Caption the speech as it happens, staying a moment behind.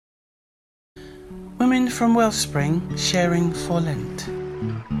Women from Wellspring sharing for Lent.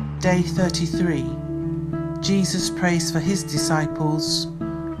 Day 33. Jesus prays for his disciples,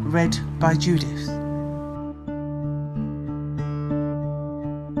 read by Judith.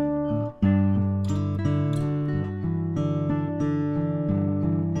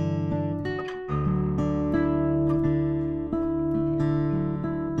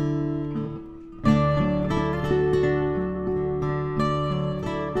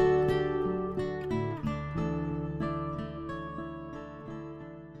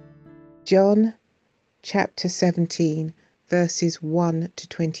 John chapter 17, verses 1 to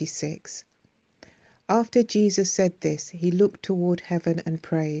 26. After Jesus said this, he looked toward heaven and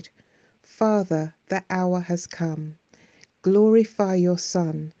prayed, "Father, the hour has come. Glorify your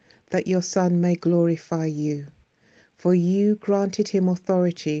Son, that your Son may glorify you. For you granted him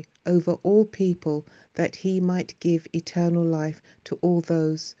authority over all people, that he might give eternal life to all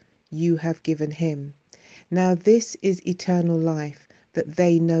those you have given him. Now this is eternal life, that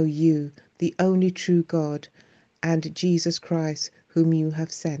they know you, the only true God, and Jesus Christ, whom you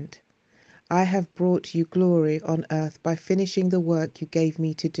have sent. I have brought you glory on earth by finishing the work you gave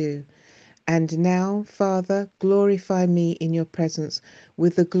me to do. And now, Father, glorify me in your presence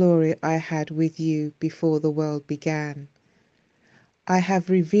with the glory I had with you before the world began. I have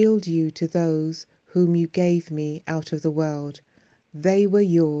revealed you to those whom you gave me out of the world. They were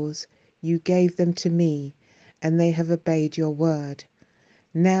yours, you gave them to me, and they have obeyed your word.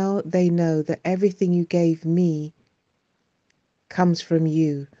 Now they know that everything you gave me comes from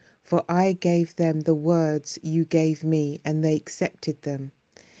you, for I gave them the words you gave me, and they accepted them.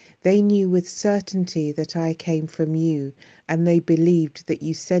 They knew with certainty that I came from you, and they believed that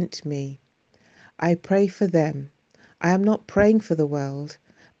you sent me. I pray for them. I am not praying for the world,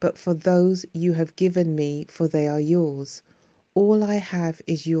 but for those you have given me, for they are yours. All I have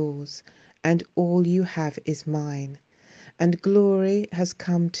is yours, and all you have is mine, and glory has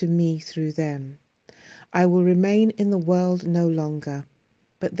come to me through them. I will remain in the world no longer,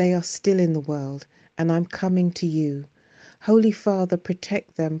 but they are still in the world, and I'm coming to you. Holy Father,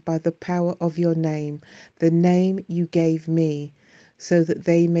 protect them by the power of your name, the name you gave me, so that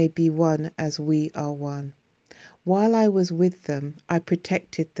they may be one as we are one. While I was with them, I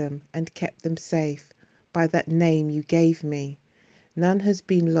protected them and kept them safe by that name you gave me. None has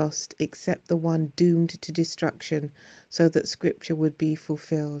been lost except the one doomed to destruction, so that Scripture would be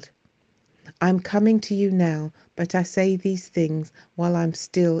fulfilled. I'm coming to you now, but I say these things while I'm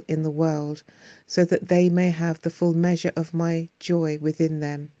still in the world, so that they may have the full measure of my joy within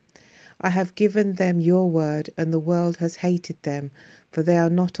them. I have given them your word, and the world has hated them, for they are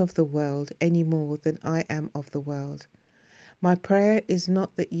not of the world any more than I am of the world. My prayer is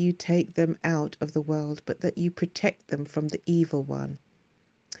not that you take them out of the world, but that you protect them from the evil one.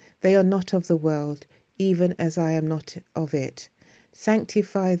 They are not of the world, even as I am not of it.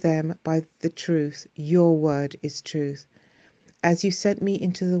 Sanctify them by the truth. Your word is truth. As you sent me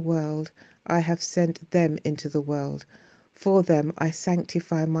into the world, I have sent them into the world. For them I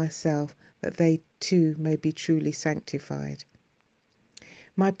sanctify myself, that they too may be truly sanctified.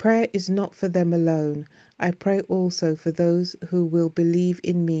 My prayer is not for them alone. I pray also for those who will believe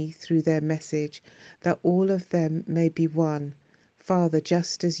in me through their message, that all of them may be one. Father,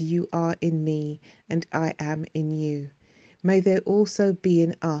 just as you are in me and I am in you, may they also be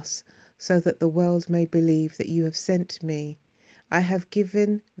in us, so that the world may believe that you have sent me. I have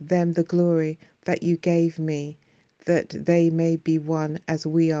given them the glory that you gave me, that they may be one as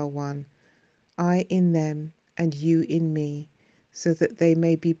we are one, I in them and you in me, so that they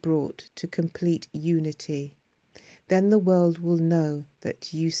may be brought to complete unity. Then the world will know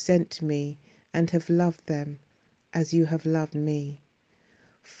that you sent me and have loved them as you have loved me.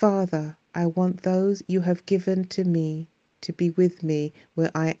 Father, I want those you have given to me to be with me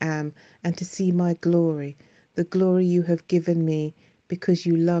where I am, and to see my glory, the glory you have given me because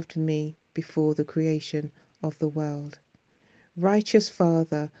you loved me before the creation of the world. Righteous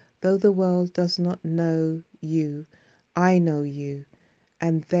Father, though the world does not know you, I know you,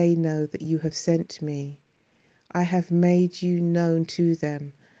 and they know that you have sent me. I have made you known to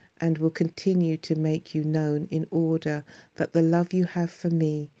them, and will continue to make you known, in order that the love you have for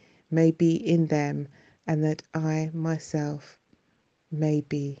me may be in them, and that I myself may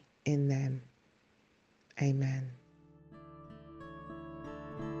be in them. Amen.